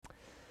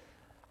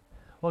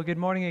Well, good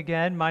morning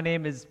again. My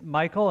name is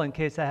Michael, in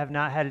case I have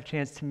not had a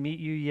chance to meet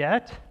you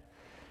yet.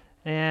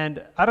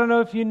 And I don't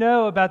know if you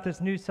know about this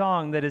new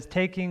song that is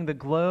taking the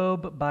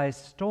globe by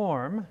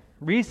storm,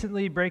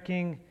 recently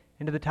breaking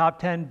into the top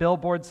 10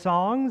 Billboard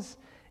songs,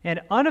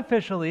 and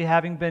unofficially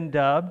having been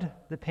dubbed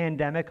the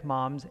Pandemic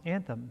Mom's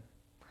Anthem.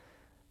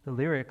 The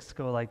lyrics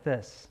go like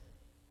this: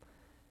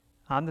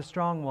 I'm the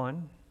strong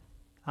one.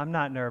 I'm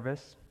not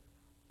nervous.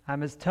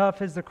 I'm as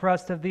tough as the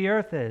crust of the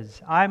earth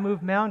is. I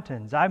move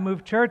mountains, I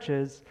move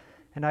churches,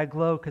 and I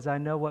glow because I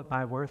know what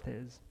my worth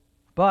is.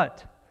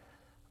 But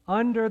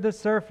under the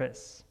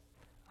surface,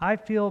 I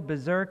feel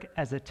berserk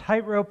as a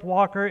tightrope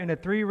walker in a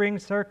three-ring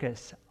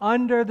circus.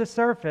 Under the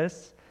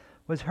surface,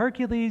 was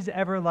Hercules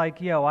ever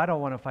like, yo, I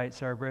don't want to fight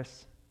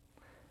Cerberus?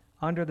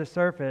 Under the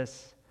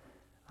surface,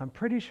 I'm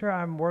pretty sure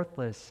I'm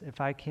worthless if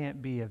I can't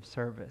be of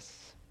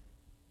service.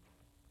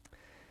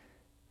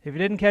 If you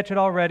didn't catch it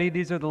already,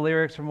 these are the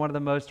lyrics from one of the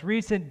most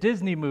recent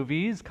Disney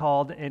movies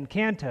called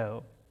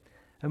Encanto,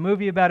 a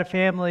movie about a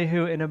family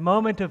who, in a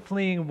moment of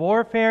fleeing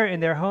warfare in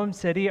their home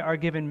city, are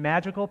given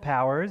magical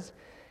powers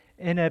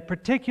in a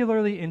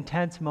particularly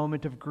intense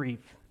moment of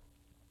grief.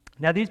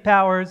 Now, these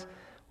powers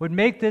would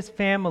make this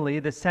family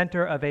the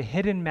center of a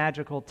hidden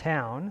magical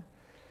town,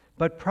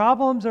 but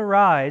problems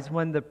arise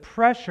when the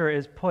pressure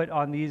is put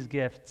on these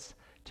gifts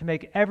to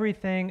make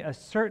everything a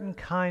certain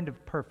kind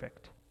of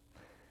perfect.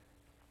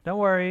 Don't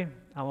worry,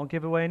 I won't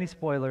give away any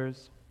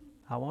spoilers.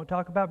 I won't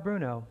talk about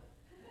Bruno.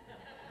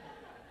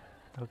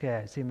 Okay,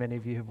 I see many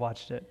of you have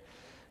watched it.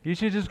 You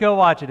should just go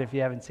watch it if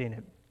you haven't seen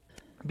it.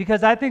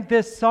 Because I think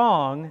this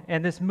song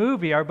and this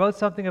movie are both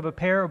something of a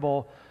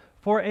parable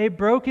for a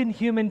broken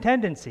human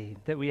tendency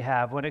that we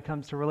have when it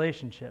comes to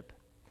relationship.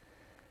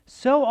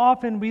 So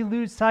often we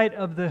lose sight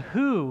of the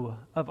who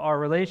of our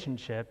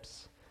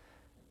relationships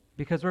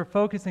because we're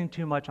focusing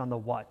too much on the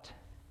what.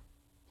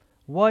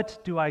 What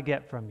do I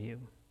get from you?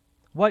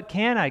 What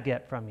can I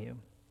get from you?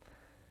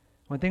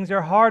 When things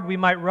are hard, we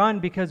might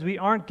run because we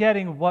aren't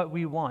getting what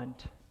we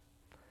want.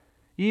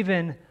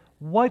 Even,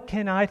 what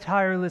can I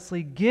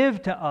tirelessly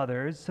give to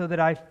others so that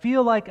I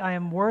feel like I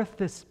am worth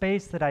the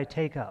space that I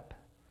take up?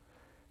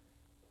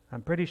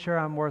 I'm pretty sure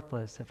I'm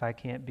worthless if I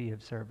can't be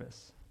of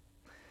service.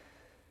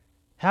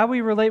 How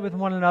we relate with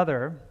one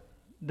another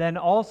then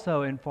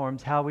also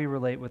informs how we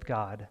relate with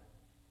God.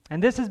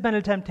 And this has been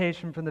a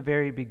temptation from the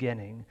very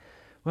beginning.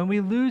 When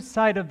we lose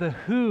sight of the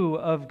who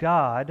of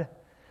God,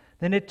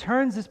 then it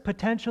turns this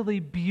potentially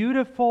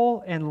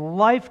beautiful and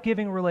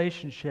life-giving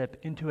relationship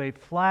into a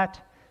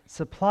flat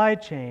supply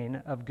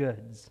chain of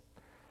goods,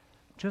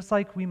 just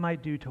like we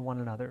might do to one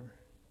another.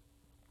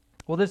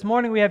 Well, this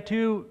morning we have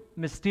two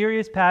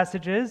mysterious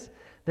passages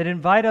that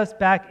invite us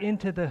back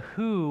into the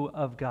who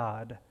of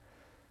God.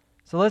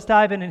 So let's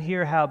dive in and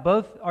hear how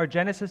both our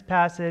Genesis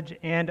passage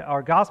and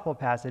our gospel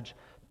passage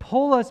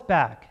pull us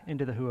back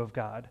into the who of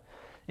God,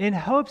 in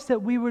hopes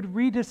that we would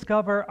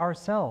rediscover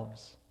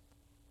ourselves,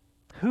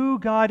 who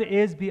God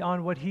is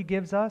beyond what He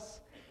gives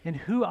us, and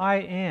who I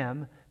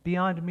am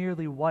beyond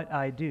merely what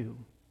I do.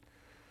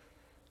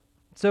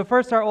 So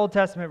first, our Old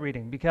Testament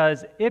reading,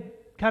 because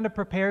it kind of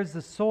prepares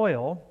the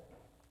soil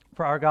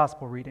for our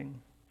gospel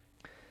reading.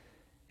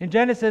 In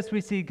Genesis,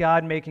 we see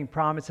God making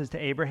promises to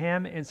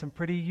Abraham in some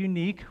pretty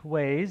unique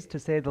ways, to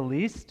say the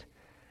least,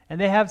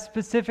 and they have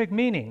specific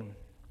meaning.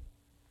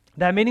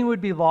 That meaning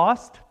would be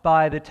lost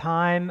by the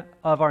time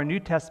of our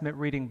New Testament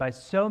reading by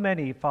so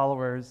many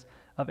followers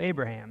of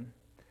Abraham.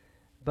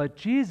 But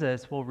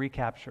Jesus will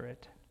recapture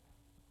it.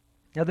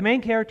 Now, the main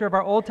character of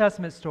our Old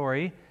Testament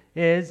story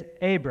is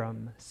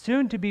Abram,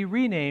 soon to be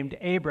renamed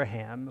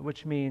Abraham,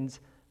 which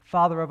means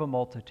father of a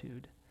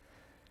multitude.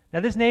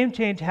 Now, this name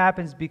change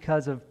happens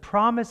because of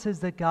promises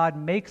that God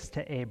makes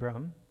to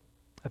Abram.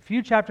 A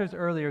few chapters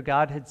earlier,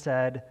 God had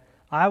said,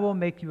 I will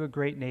make you a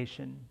great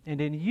nation, and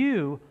in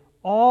you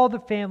all the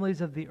families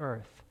of the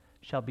earth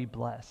shall be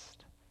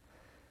blessed.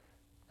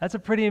 That's a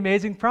pretty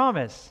amazing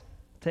promise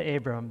to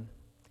Abram.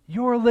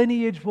 Your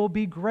lineage will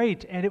be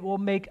great, and it will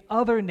make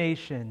other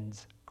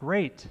nations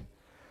great.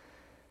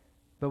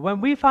 But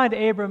when we find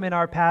Abram in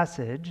our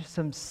passage,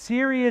 some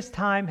serious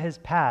time has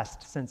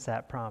passed since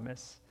that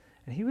promise,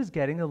 and he was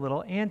getting a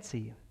little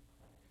antsy.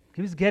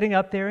 He was getting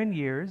up there in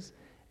years,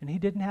 and he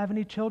didn't have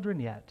any children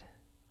yet.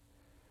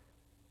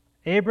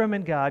 Abram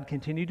and God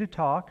continue to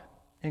talk,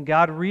 and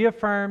God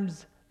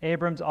reaffirms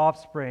Abram's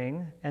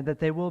offspring and that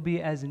they will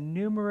be as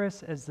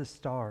numerous as the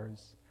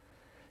stars.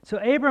 So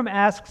Abram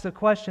asks a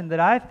question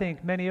that I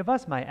think many of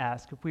us might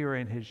ask if we were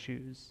in his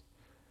shoes.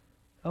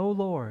 O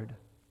Lord,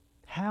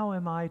 how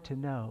am I to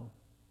know?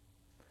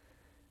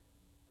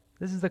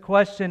 This is the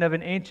question of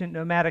an ancient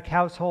nomadic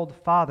household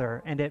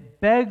father, and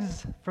it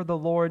begs for the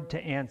Lord to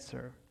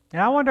answer.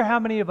 And I wonder how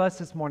many of us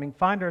this morning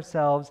find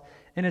ourselves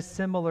in a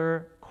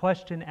similar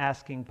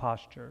question-asking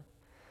posture.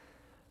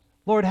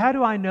 Lord, how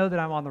do I know that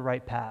I'm on the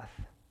right path?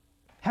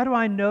 How do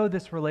I know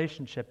this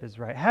relationship is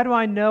right? How do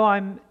I know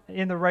I'm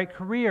in the right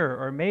career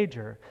or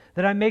major,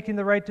 that I'm making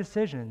the right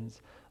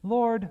decisions?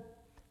 Lord,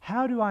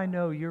 how do I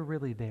know you're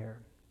really there?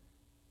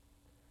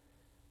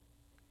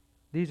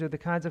 These are the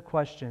kinds of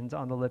questions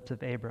on the lips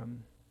of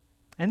Abram.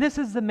 And this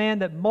is the man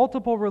that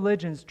multiple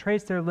religions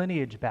trace their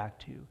lineage back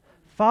to.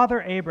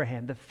 Father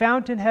Abraham, the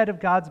fountainhead of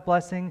God's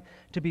blessing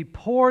to be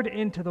poured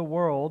into the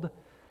world.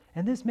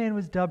 And this man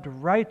was dubbed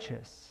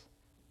righteous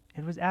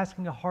and was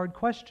asking a hard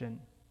question.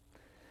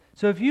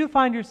 So if you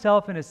find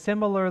yourself in a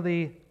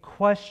similarly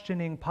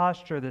questioning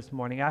posture this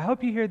morning, I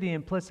hope you hear the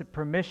implicit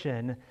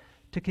permission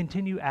to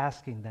continue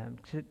asking them,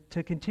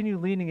 to continue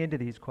leaning into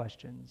these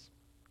questions.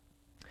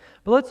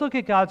 But let's look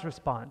at God's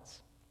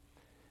response,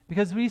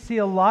 because we see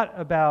a lot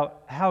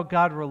about how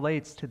God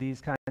relates to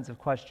these kinds of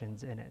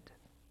questions in it,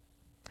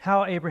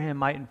 how Abraham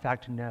might in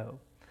fact know.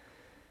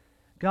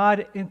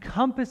 God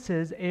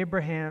encompasses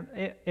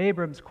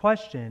Abram's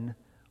question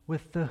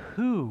with the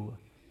who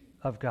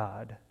of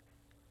God.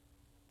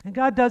 And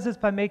God does this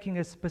by making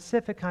a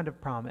specific kind of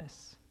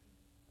promise,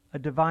 a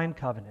divine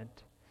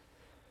covenant.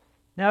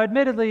 Now,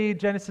 admittedly,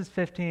 Genesis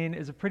 15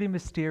 is a pretty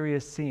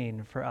mysterious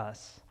scene for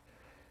us.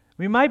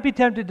 We might be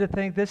tempted to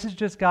think this is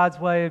just God's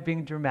way of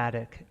being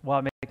dramatic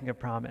while making a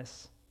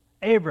promise.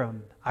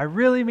 Abram, I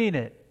really mean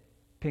it,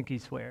 pinky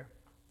swear.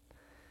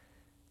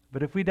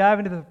 But if we dive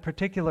into the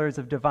particulars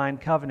of divine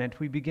covenant,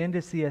 we begin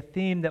to see a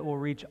theme that will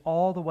reach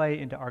all the way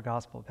into our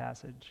gospel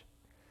passage.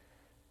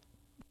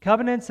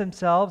 Covenants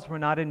themselves were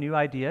not a new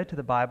idea to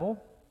the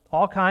Bible.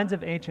 All kinds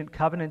of ancient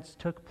covenants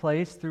took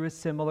place through a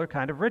similar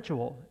kind of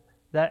ritual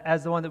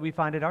as the one that we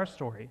find in our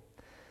story.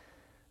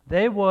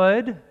 They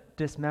would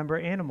dismember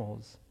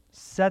animals,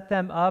 set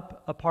them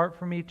up apart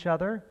from each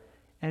other,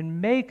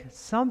 and make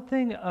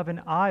something of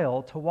an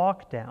aisle to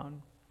walk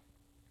down.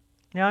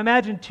 Now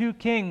imagine two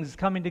kings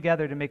coming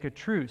together to make a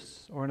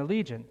truce or an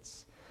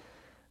allegiance.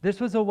 This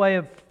was a way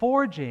of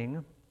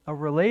forging a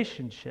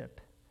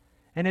relationship.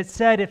 And it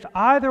said, if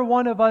either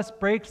one of us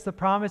breaks the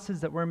promises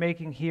that we're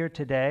making here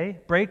today,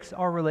 breaks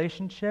our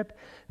relationship,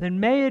 then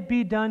may it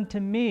be done to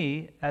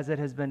me as it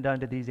has been done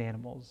to these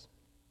animals.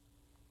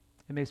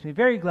 It makes me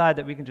very glad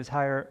that we can just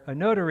hire a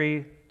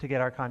notary to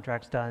get our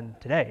contracts done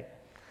today.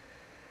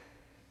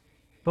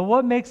 But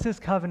what makes this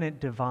covenant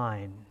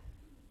divine?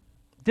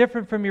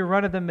 Different from your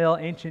run-of-the-mill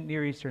ancient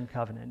Near Eastern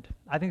covenant.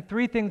 I think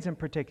three things in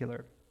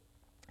particular.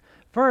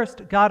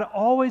 First, God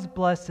always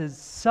blesses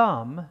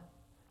some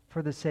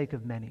for the sake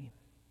of many.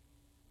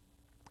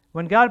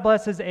 When God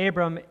blesses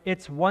Abram,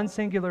 it's one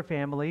singular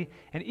family,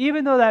 and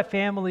even though that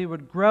family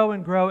would grow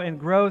and grow and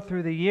grow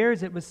through the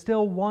years, it was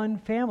still one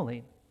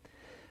family.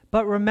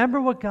 But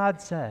remember what God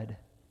said.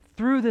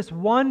 Through this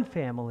one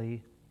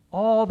family,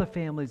 all the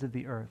families of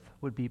the earth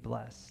would be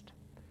blessed.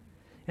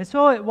 And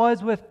so it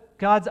was with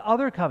God's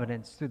other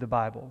covenants through the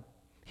Bible.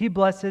 He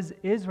blesses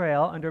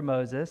Israel under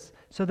Moses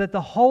so that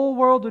the whole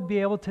world would be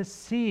able to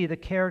see the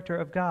character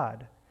of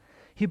God.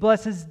 He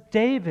blesses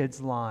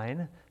David's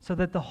line so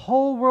that the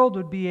whole world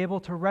would be able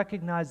to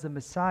recognize the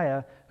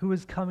Messiah who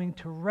is coming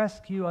to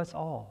rescue us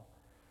all.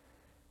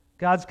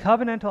 God's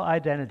covenantal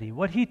identity,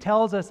 what he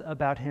tells us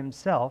about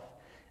himself,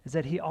 is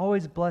that he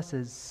always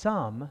blesses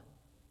some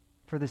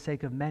for the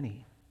sake of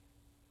many.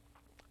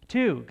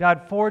 2,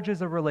 God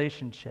forges a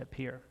relationship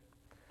here.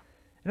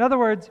 In other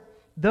words,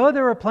 though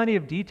there are plenty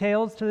of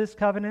details to this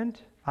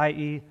covenant,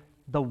 i.e.,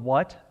 the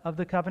what of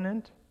the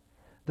covenant,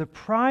 the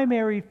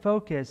primary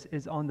focus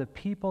is on the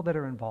people that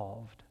are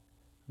involved,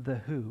 the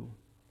who.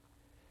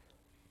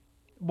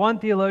 One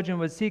theologian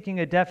was seeking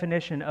a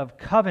definition of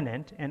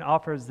covenant and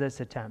offers this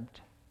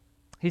attempt.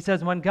 He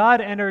says, when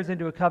God enters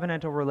into a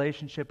covenantal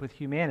relationship with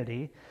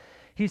humanity,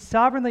 he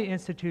sovereignly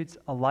institutes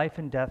a life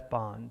and death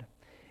bond.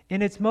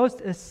 In its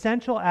most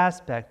essential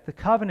aspect, the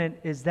covenant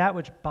is that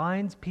which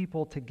binds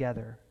people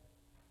together.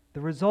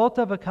 The result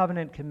of a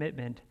covenant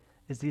commitment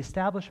is the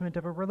establishment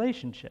of a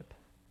relationship.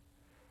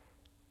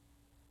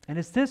 And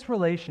it's this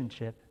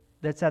relationship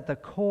that's at the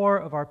core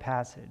of our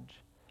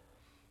passage.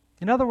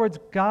 In other words,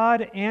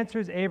 God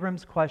answers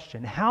Abram's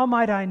question, how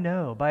might I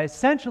know? By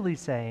essentially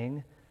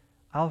saying,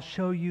 I'll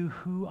show you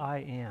who I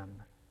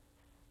am.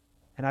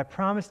 And I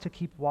promise to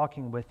keep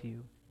walking with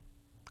you.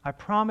 I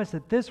promise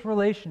that this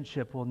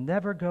relationship will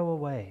never go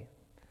away.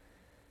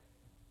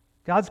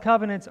 God's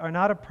covenants are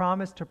not a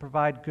promise to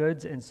provide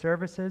goods and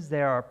services.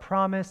 They are a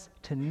promise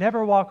to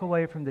never walk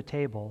away from the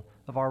table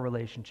of our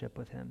relationship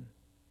with him.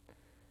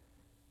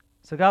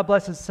 So God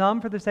blesses some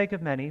for the sake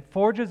of many,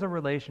 forges a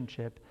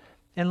relationship,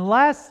 and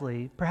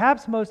lastly,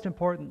 perhaps most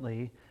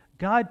importantly,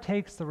 God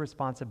takes the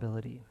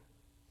responsibility.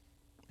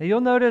 Now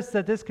you'll notice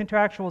that this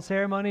contractual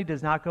ceremony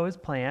does not go as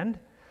planned.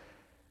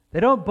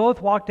 They don't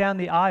both walk down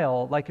the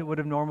aisle like it would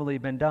have normally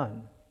been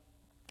done.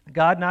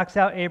 God knocks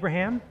out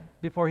Abraham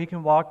before he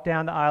can walk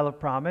down the aisle of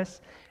promise,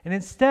 and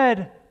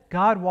instead,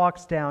 God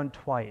walks down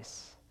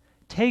twice,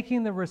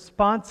 taking the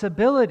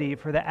responsibility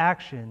for the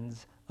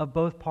actions of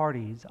both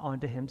parties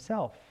onto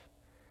himself.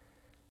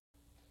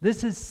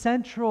 This is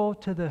central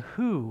to the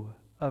who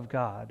of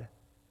God.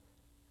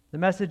 The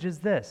message is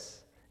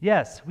this.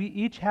 Yes, we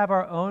each have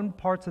our own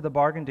parts of the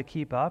bargain to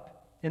keep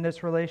up in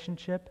this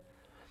relationship,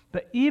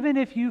 but even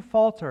if you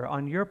falter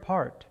on your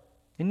part,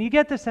 and you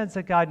get the sense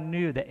that God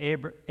knew that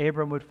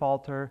Abram would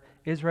falter,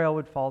 Israel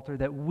would falter,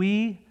 that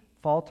we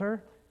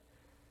falter,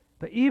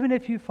 But even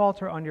if you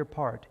falter on your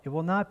part, it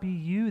will not be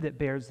you that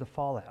bears the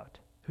fallout,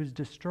 who's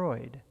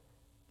destroyed.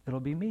 It'll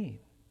be me.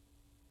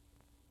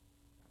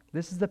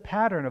 This is the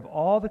pattern of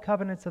all the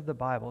covenants of the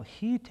Bible.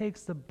 He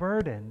takes the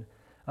burden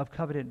of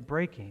covenant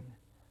breaking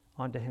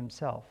onto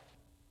himself.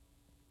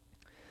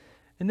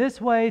 In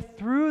this way,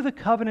 through the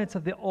covenants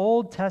of the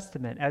Old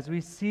Testament, as we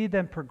see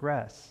them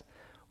progress,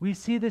 we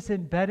see this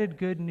embedded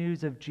good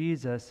news of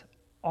Jesus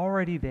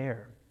already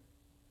there.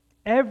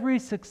 Every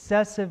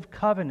successive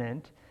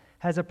covenant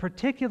has a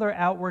particular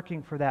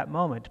outworking for that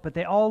moment, but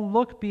they all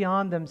look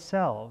beyond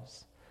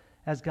themselves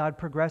as God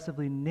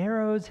progressively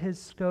narrows his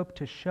scope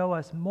to show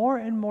us more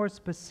and more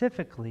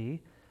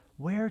specifically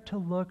where to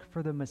look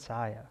for the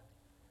Messiah,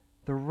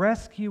 the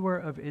rescuer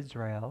of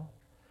Israel,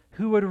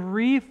 who would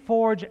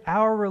reforge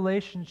our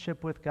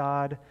relationship with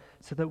God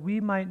so that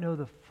we might know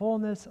the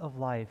fullness of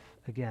life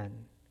again.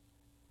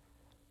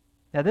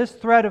 Now, this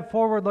thread of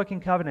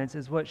forward-looking covenants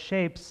is what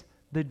shapes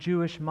the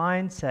Jewish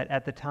mindset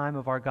at the time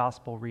of our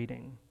gospel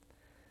reading.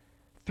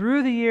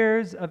 Through the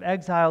years of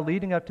exile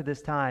leading up to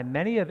this time,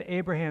 many of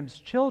Abraham's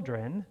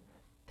children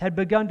had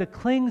begun to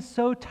cling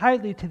so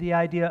tightly to the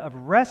idea of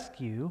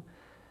rescue,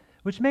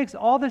 which makes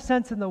all the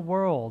sense in the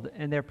world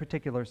in their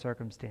particular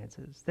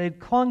circumstances. They'd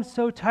clung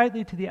so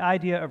tightly to the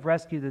idea of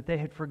rescue that they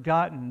had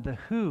forgotten the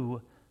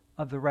who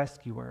of the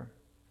rescuer.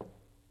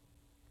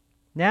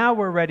 Now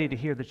we're ready to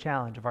hear the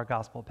challenge of our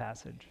gospel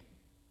passage.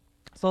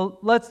 So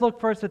let's look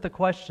first at the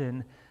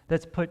question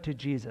that's put to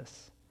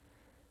Jesus.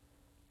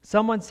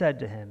 Someone said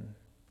to him,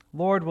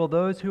 "Lord, will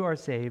those who are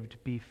saved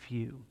be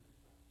few?"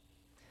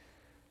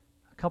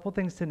 A couple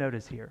things to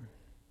notice here.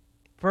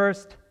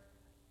 First,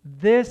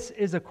 this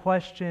is a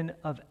question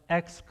of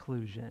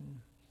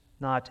exclusion,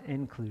 not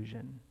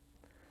inclusion.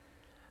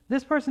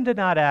 This person did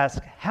not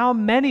ask, how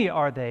many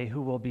are they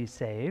who will be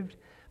saved,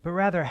 but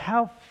rather,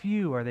 how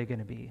few are they going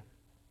to be?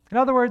 In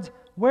other words,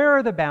 where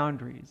are the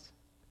boundaries?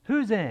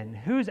 Who's in?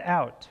 Who's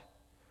out?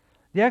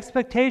 The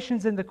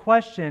expectations in the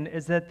question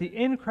is that the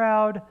in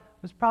crowd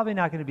was probably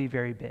not going to be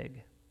very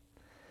big.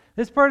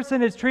 This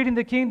person is treating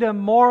the kingdom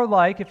more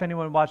like, if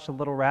anyone watched The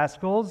Little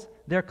Rascals,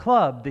 their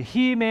club, the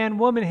He-Man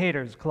Woman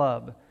Haters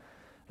Club.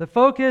 The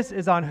focus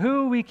is on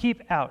who we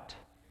keep out.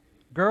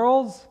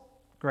 Girls?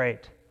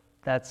 Great.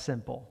 That's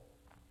simple.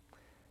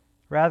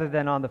 Rather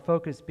than on the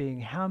focus being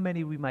how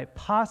many we might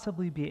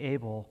possibly be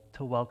able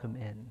to welcome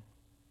in.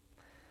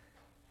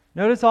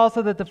 Notice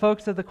also that the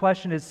focus of the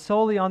question is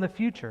solely on the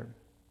future.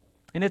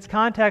 In its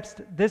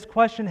context, this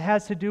question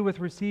has to do with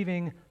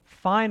receiving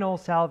final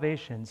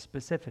salvation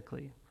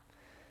specifically.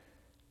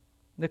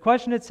 The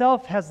question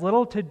itself has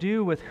little to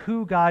do with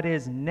who God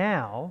is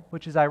now,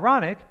 which is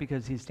ironic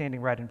because he's standing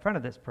right in front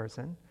of this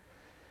person.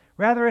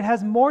 Rather, it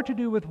has more to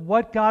do with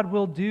what God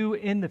will do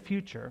in the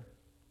future,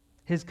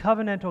 his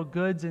covenantal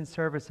goods and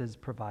services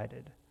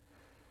provided.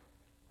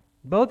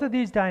 Both of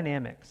these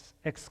dynamics,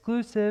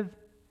 exclusive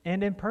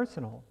and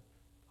impersonal,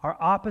 are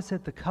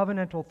opposite the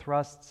covenantal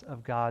thrusts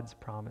of God's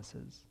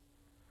promises.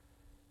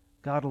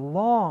 God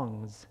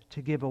longs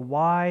to give a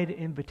wide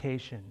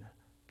invitation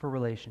for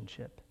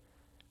relationship,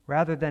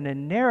 rather than a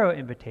narrow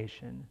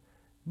invitation,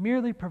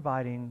 merely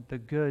providing the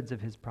goods of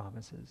his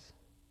promises.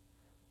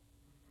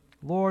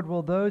 Lord,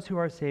 will those who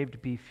are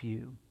saved be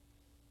few?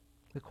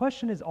 The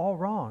question is all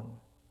wrong.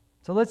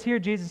 So let's hear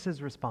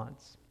Jesus'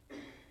 response.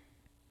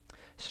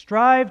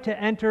 Strive to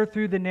enter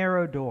through the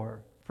narrow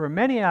door, for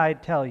many, I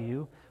tell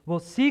you, will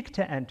seek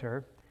to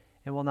enter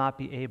and will not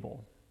be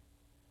able.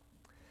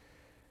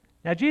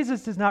 Now,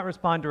 Jesus does not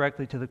respond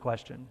directly to the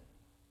question.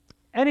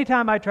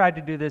 Anytime I tried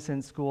to do this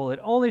in school, it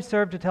only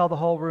served to tell the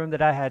whole room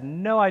that I had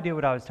no idea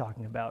what I was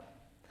talking about.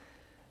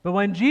 But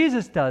when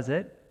Jesus does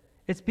it,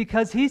 it's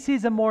because he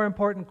sees a more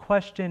important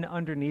question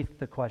underneath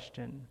the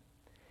question.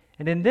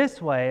 And in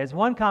this way, as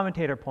one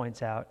commentator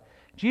points out,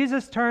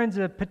 Jesus turns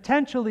a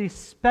potentially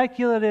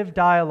speculative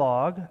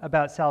dialogue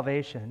about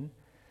salvation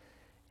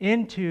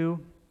into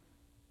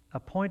a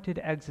pointed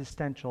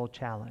existential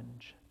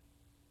challenge.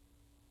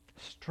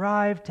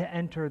 Strive to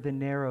enter the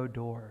narrow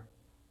door.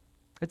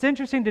 It's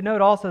interesting to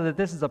note also that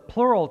this is a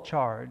plural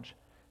charge.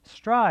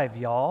 Strive,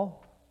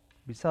 y'all.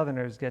 We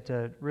Southerners get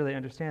to really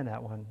understand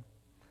that one.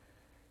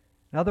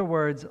 In other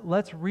words,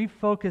 let's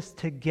refocus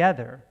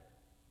together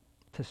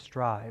to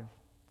strive.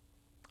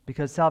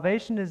 Because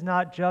salvation is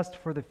not just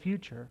for the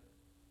future.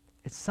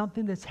 It's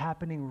something that's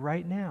happening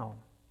right now.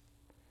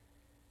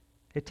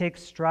 It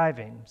takes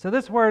striving. So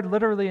this word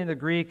literally in the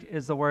Greek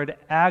is the word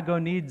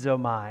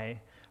agonizomai,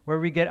 where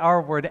we get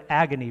our word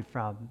agony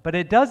from. But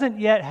it doesn't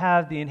yet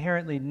have the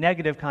inherently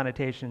negative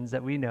connotations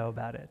that we know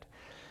about it.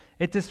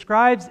 It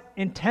describes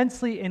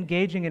intensely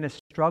engaging in a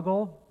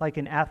struggle like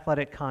an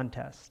athletic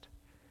contest.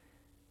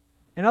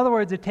 In other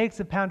words, it takes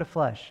a pound of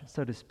flesh,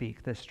 so to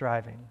speak, this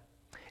striving.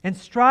 And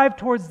strive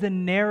towards the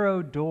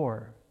narrow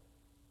door.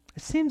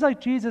 It seems like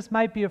Jesus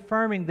might be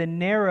affirming the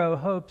narrow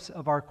hopes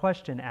of our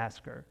question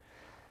asker.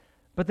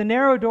 But the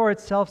narrow door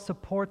itself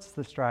supports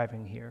the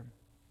striving here.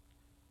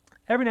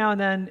 Every now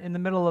and then, in the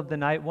middle of the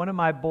night, one of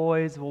my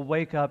boys will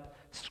wake up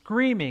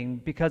screaming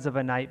because of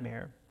a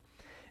nightmare.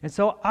 And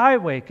so I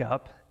wake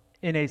up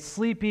in a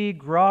sleepy,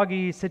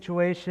 groggy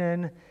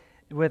situation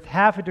with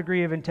half a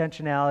degree of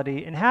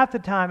intentionality, and half the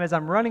time as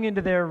I'm running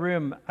into their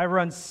room, I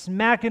run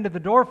smack into the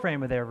door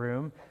frame of their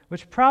room,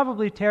 which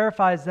probably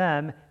terrifies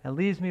them and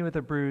leaves me with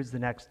a bruise the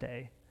next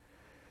day.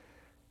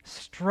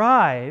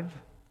 Strive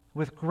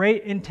with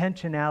great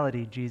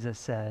intentionality, Jesus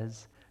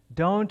says.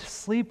 Don't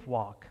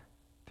sleepwalk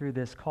through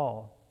this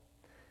call.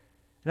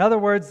 In other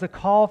words, the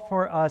call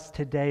for us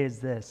today is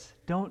this: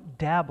 don't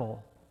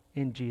dabble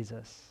in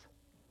Jesus.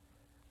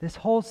 This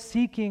whole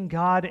seeking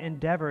God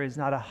endeavor is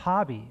not a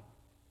hobby.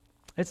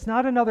 It's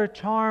not another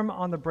charm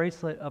on the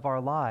bracelet of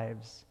our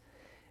lives.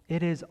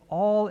 It is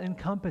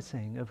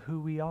all-encompassing of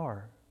who we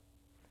are.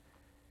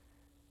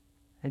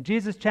 And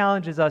Jesus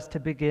challenges us to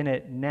begin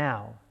it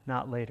now,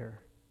 not later.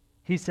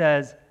 He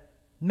says,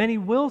 many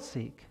will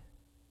seek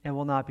and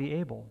will not be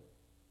able.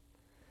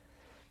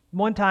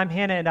 One time,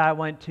 Hannah and I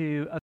went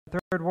to a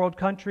third world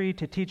country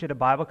to teach at a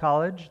Bible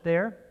college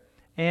there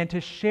and to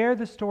share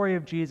the story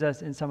of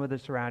Jesus in some of the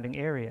surrounding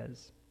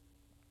areas.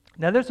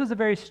 Now, this was a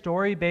very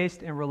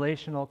story-based and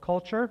relational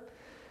culture,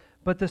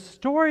 but the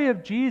story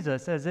of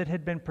Jesus, as it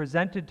had been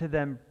presented to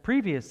them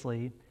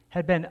previously,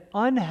 had been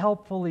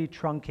unhelpfully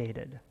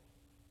truncated.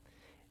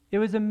 It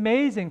was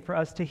amazing for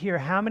us to hear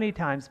how many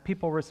times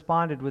people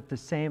responded with the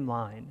same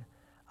line: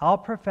 I'll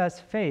profess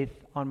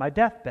faith on my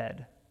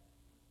deathbed,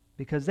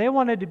 because they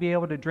wanted to be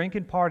able to drink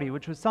and party,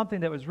 which was something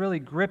that was really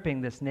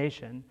gripping this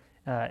nation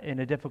in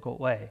a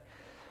difficult way.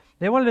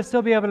 They wanted to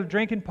still be able to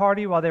drink and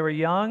party while they were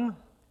young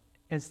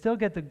and still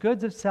get the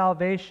goods of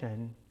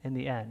salvation in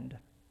the end.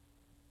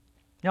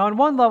 Now, on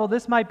one level,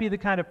 this might be the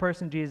kind of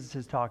person Jesus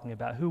is talking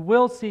about, who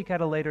will seek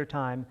at a later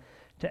time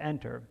to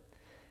enter,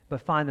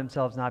 but find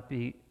themselves not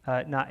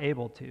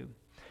able to.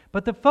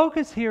 But the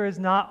focus here is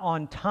not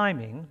on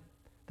timing.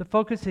 The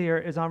focus here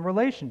is on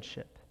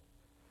relationship.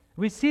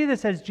 We see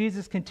this as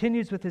Jesus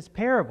continues with his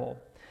parable.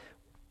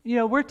 You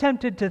know, we're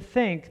tempted to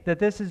think that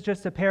this is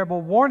just a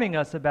parable warning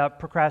us about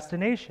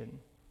procrastination.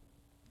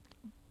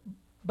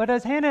 But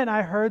as Hannah and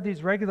I heard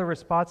these regular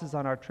responses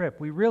on our trip,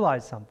 we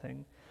realized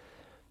something: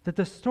 that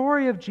the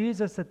story of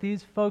Jesus that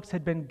these folks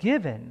had been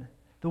given,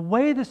 the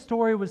way the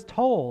story was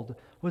told,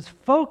 was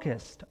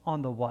focused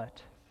on the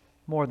what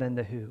more than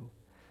the who.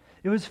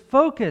 It was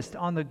focused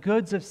on the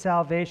goods of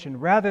salvation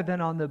rather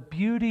than on the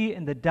beauty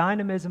and the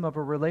dynamism of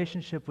a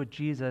relationship with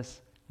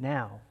Jesus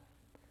now.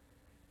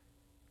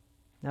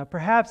 Now,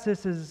 perhaps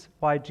this is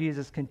why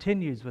Jesus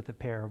continues with a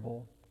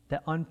parable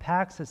that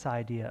unpacks this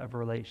idea of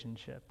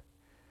relationship.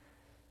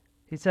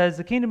 He says,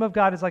 the kingdom of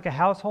God is like a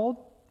household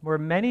where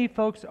many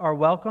folks are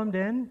welcomed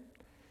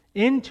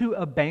into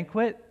a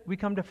banquet, we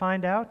come to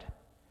find out.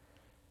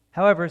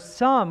 However,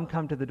 some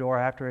come to the door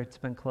after it's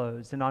been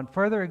closed, and on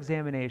further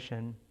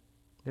examination,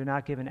 they're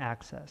not given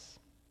access.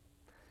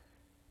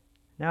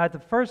 Now, at the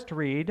first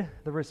read,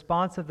 the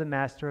response of the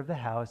master of the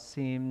house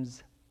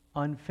seems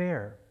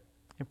unfair.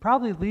 It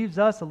probably leaves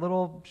us a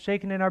little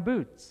shaken in our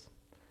boots.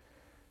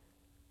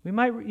 We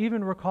might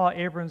even recall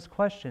Abram's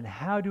question,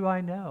 how do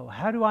I know?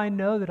 How do I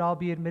know that I'll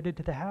be admitted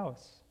to the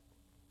house?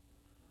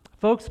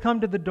 Folks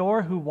come to the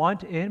door who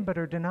want in but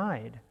are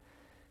denied.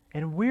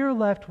 And we're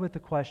left with the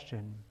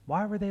question,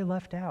 why were they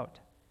left out?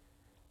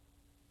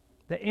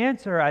 The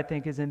answer, I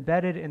think, is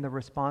embedded in the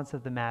response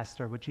of the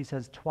master, which he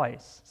says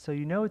twice, so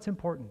you know it's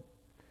important.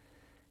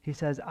 He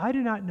says, I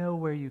do not know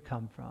where you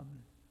come from.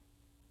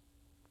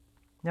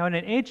 Now, in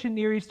an ancient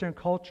Near Eastern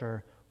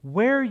culture,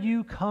 where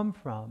you come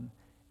from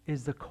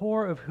is the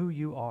core of who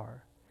you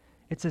are.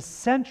 It's a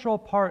central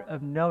part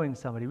of knowing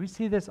somebody. We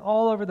see this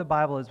all over the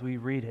Bible as we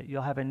read it.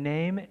 You'll have a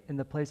name in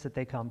the place that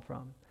they come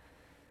from.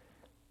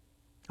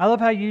 I love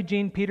how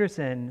Eugene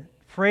Peterson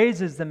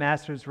phrases the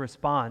master's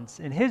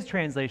response in his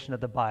translation of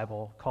the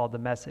Bible called The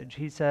Message.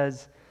 He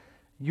says,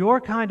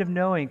 your kind of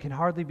knowing can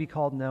hardly be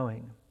called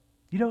knowing.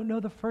 You don't know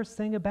the first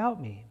thing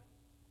about me.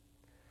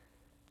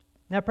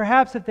 Now,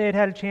 perhaps if they had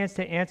had a chance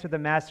to answer the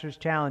master's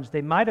challenge,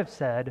 they might have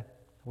said,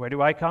 where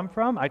do I come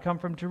from? I come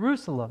from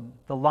Jerusalem,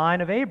 the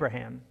line of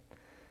Abraham.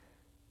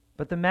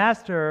 But the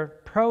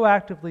master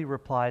proactively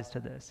replies to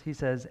this. He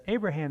says,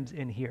 Abraham's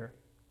in here,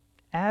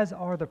 as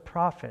are the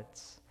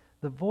prophets,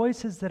 the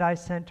voices that I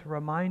sent to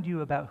remind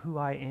you about who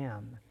I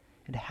am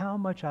and how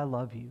much I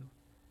love you,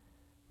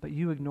 but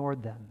you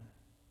ignored them.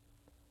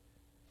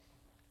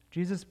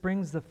 Jesus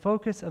brings the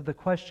focus of the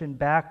question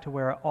back to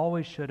where it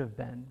always should have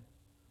been,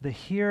 the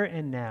here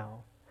and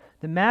now.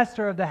 The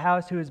master of the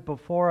house who is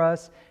before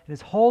us and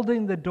is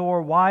holding the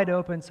door wide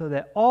open so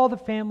that all the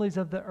families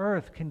of the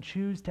earth can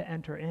choose to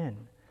enter in.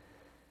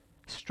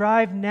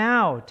 Strive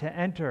now to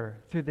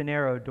enter through the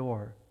narrow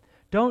door.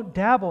 Don't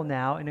dabble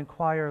now and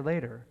inquire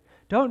later.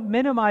 Don't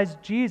minimize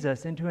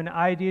Jesus into an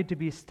idea to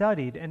be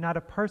studied and not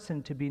a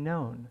person to be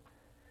known.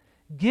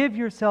 Give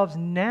yourselves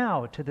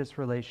now to this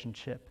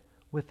relationship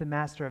with the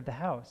master of the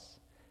house.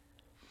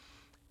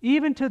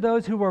 Even to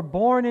those who were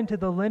born into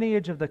the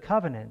lineage of the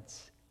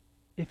covenants,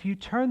 if you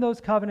turn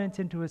those covenants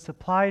into a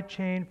supply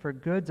chain for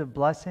goods of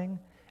blessing,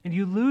 and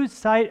you lose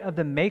sight of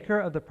the maker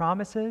of the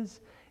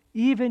promises,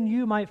 even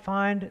you might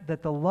find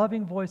that the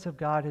loving voice of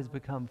God has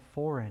become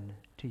foreign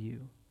to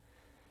you.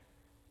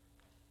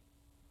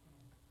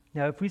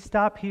 Now, if we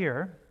stop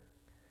here,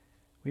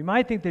 we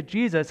might think that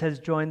Jesus has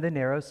joined the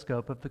narrow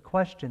scope of the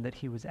question that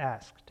he was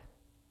asked.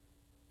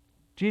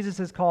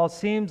 Jesus' call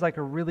seems like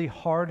a really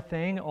hard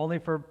thing only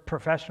for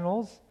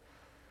professionals.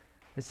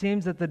 It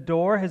seems that the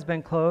door has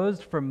been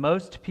closed for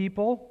most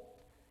people,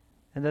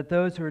 and that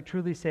those who are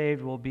truly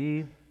saved will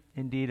be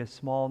indeed a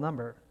small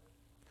number.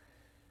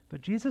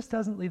 But Jesus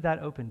doesn't leave that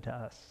open to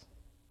us.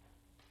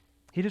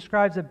 He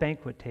describes a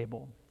banquet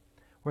table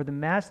where the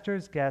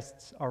master's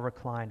guests are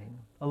reclining,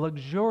 a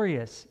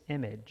luxurious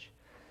image.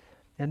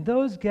 And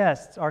those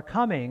guests are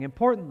coming,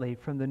 importantly,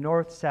 from the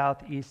north,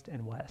 south, east,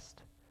 and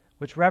west,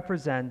 which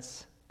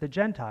represents the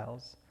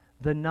Gentiles,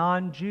 the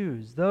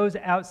non-Jews, those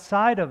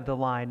outside of the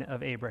line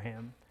of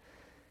Abraham.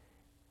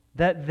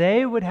 That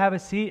they would have a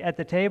seat at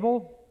the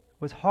table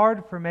was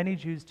hard for many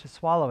Jews to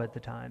swallow at the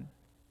time.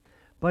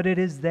 But it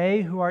is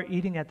they who are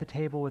eating at the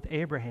table with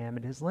Abraham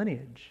and his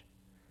lineage.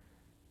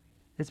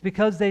 It's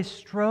because they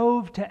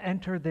strove to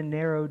enter the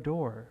narrow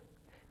door.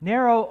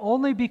 Narrow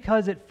only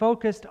because it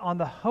focused on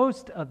the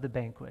host of the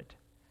banquet,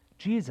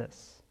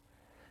 Jesus.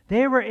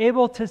 They were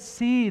able to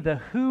see the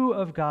who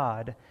of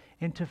God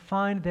and to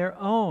find their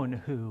own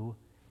who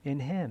in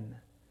him.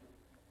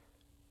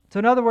 So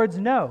in other words,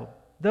 no,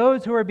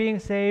 those who are being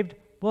saved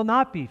will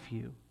not be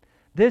few.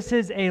 This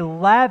is a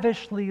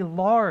lavishly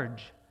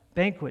large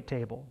banquet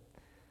table.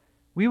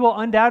 We will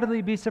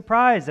undoubtedly be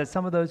surprised at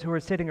some of those who are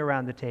sitting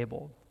around the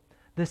table.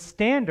 The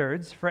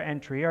standards for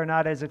entry are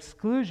not as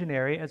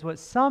exclusionary as what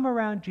some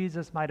around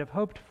Jesus might have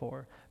hoped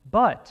for,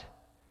 but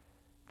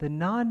the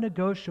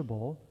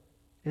non-negotiable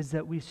is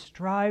that we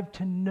strive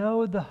to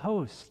know the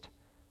host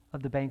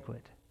of the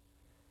banquet.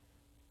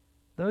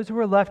 Those who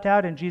are left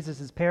out in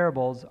Jesus'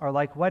 parables are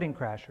like wedding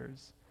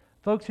crashers,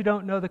 folks who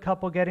don't know the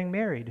couple getting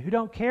married, who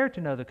don't care to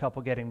know the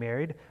couple getting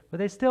married, but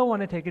they still want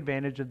to take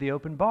advantage of the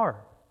open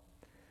bar.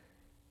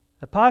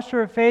 A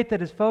posture of faith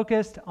that is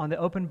focused on the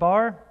open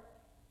bar,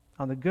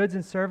 on the goods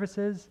and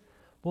services,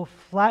 will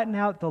flatten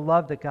out the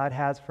love that God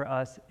has for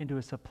us into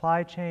a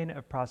supply chain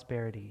of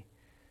prosperity.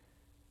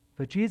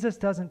 But Jesus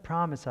doesn't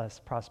promise us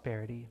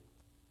prosperity.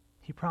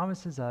 He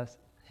promises us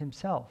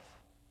himself.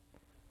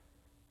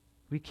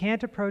 We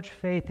can't approach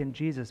faith in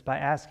Jesus by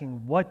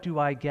asking, what do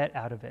I get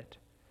out of it?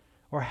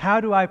 Or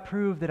how do I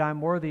prove that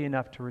I'm worthy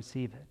enough to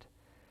receive it?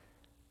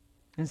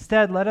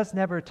 Instead, let us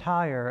never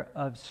tire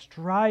of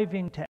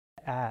striving to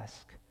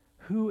ask,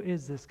 who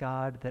is this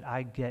God that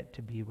I get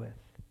to be with?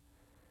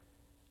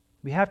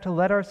 We have to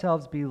let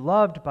ourselves be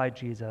loved by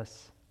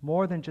Jesus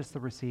more than just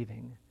the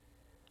receiving.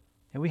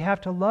 And we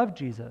have to love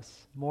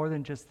Jesus more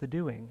than just the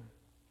doing.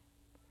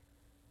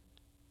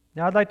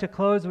 Now I'd like to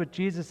close with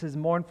Jesus'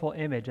 mournful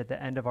image at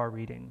the end of our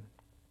reading.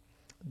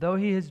 Though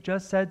he has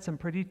just said some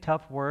pretty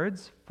tough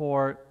words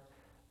for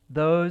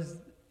those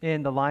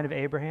in the line of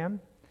Abraham,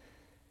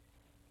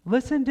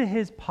 listen to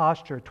his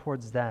posture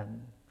towards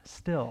them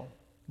still,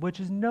 which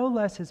is no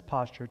less his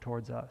posture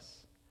towards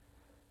us.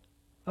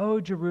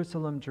 O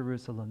Jerusalem,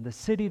 Jerusalem, the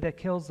city that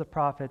kills the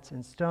prophets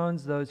and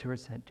stones those who are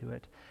sent to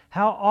it.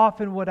 How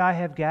often would I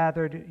have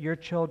gathered your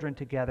children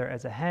together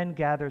as a hen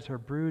gathers her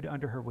brood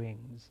under her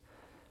wings,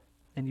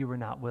 and you were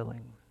not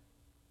willing.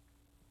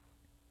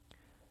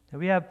 Now,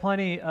 we have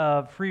plenty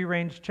of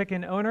free-range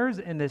chicken owners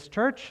in this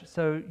church,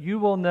 so you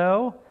will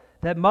know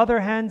that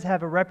mother hens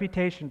have a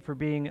reputation for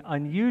being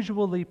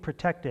unusually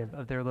protective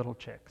of their little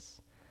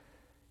chicks.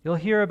 You'll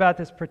hear about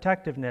this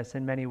protectiveness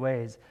in many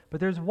ways,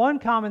 but there's one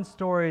common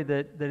story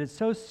that is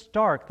so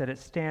stark that it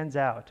stands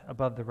out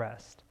above the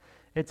rest.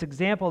 It's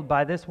exemplified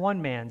by this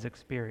one man's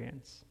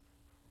experience.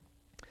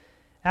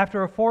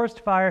 After a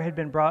forest fire had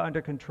been brought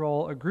under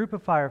control, a group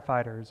of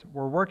firefighters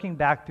were working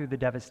back through the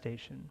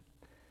devastation.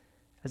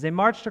 As they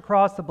marched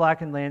across the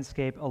blackened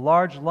landscape, a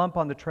large lump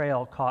on the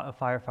trail caught a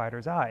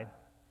firefighter's eye.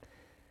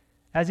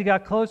 As he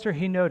got closer,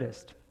 he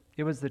noticed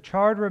it was the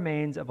charred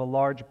remains of a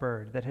large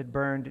bird that had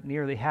burned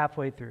nearly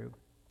halfway through.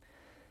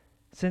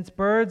 Since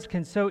birds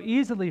can so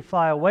easily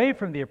fly away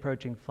from the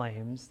approaching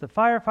flames, the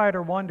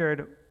firefighter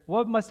wondered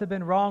what must have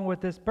been wrong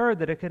with this bird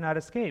that it could not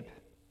escape.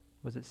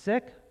 Was it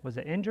sick? Was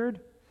it injured?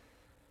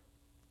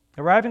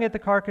 Arriving at the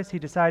carcass, he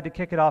decided to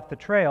kick it off the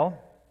trail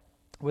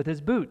with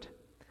his boot.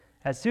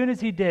 As soon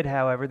as he did,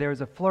 however, there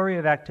was a flurry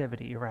of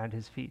activity around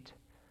his feet.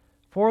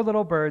 4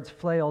 little birds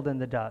flailed in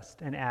the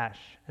dust and ash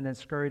and then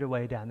scurried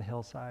away down the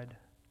hillside.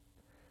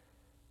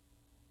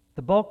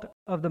 The bulk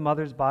of the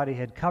mother's body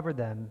had covered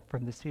them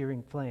from the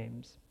searing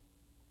flames.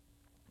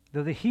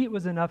 Though the heat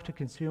was enough to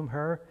consume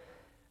her,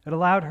 it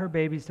allowed her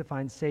babies to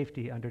find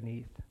safety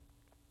underneath.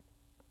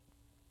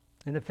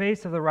 In the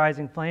face of the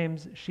rising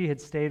flames, she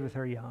had stayed with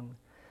her young.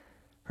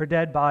 Her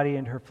dead body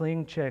and her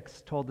fleeing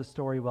chicks told the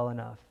story well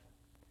enough.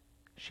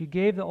 She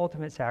gave the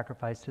ultimate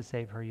sacrifice to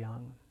save her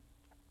young.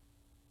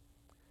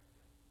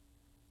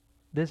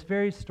 This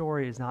very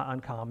story is not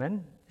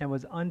uncommon and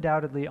was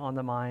undoubtedly on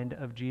the mind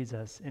of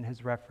Jesus in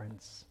his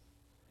reference.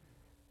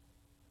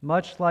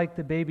 Much like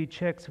the baby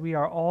chicks, we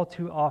are all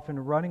too often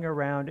running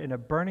around in a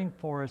burning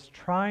forest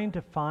trying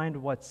to find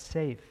what's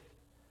safe,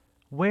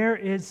 Where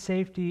is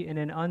safety in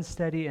an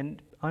unsteady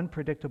and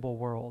unpredictable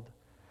world?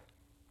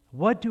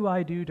 What do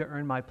I do to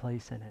earn my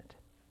place in it?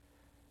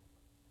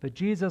 But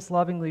Jesus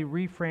lovingly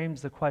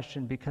reframes the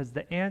question because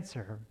the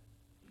answer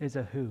is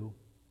a who.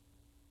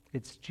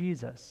 It's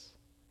Jesus,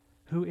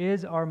 who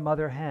is our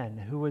mother hen,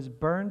 who was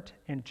burnt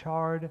and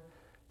charred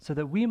so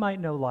that we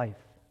might know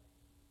life,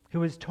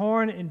 who was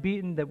torn and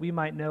beaten that we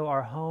might know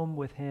our home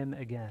with him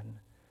again.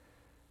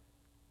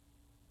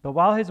 But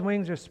while his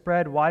wings are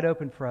spread wide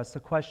open for us, the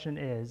question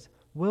is,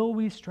 will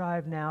we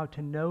strive now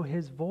to know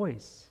his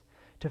voice,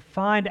 to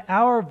find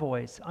our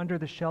voice under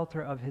the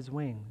shelter of his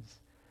wings,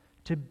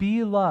 to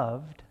be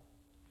loved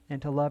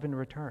and to love in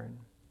return?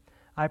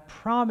 I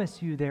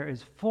promise you there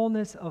is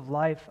fullness of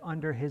life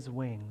under his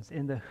wings,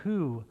 in the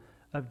who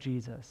of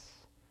Jesus,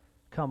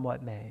 come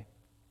what may.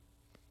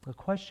 The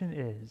question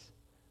is,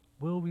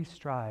 will we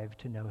strive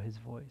to know his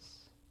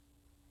voice?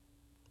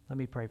 Let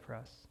me pray for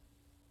us.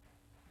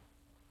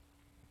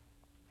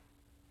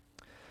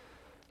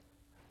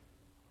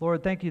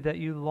 Lord, thank you that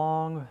you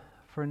long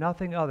for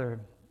nothing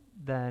other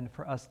than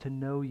for us to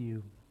know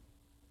you,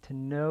 to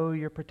know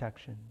your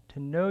protection, to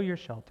know your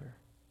shelter.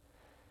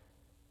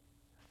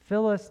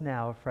 Fill us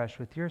now afresh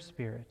with your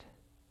Spirit,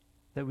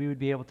 that we would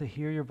be able to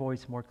hear your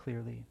voice more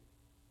clearly.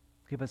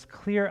 Give us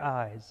clear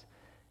eyes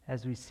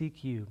as we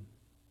seek you.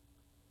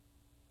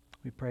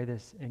 We pray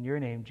this in your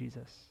name,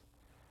 Jesus.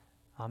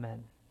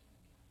 Amen.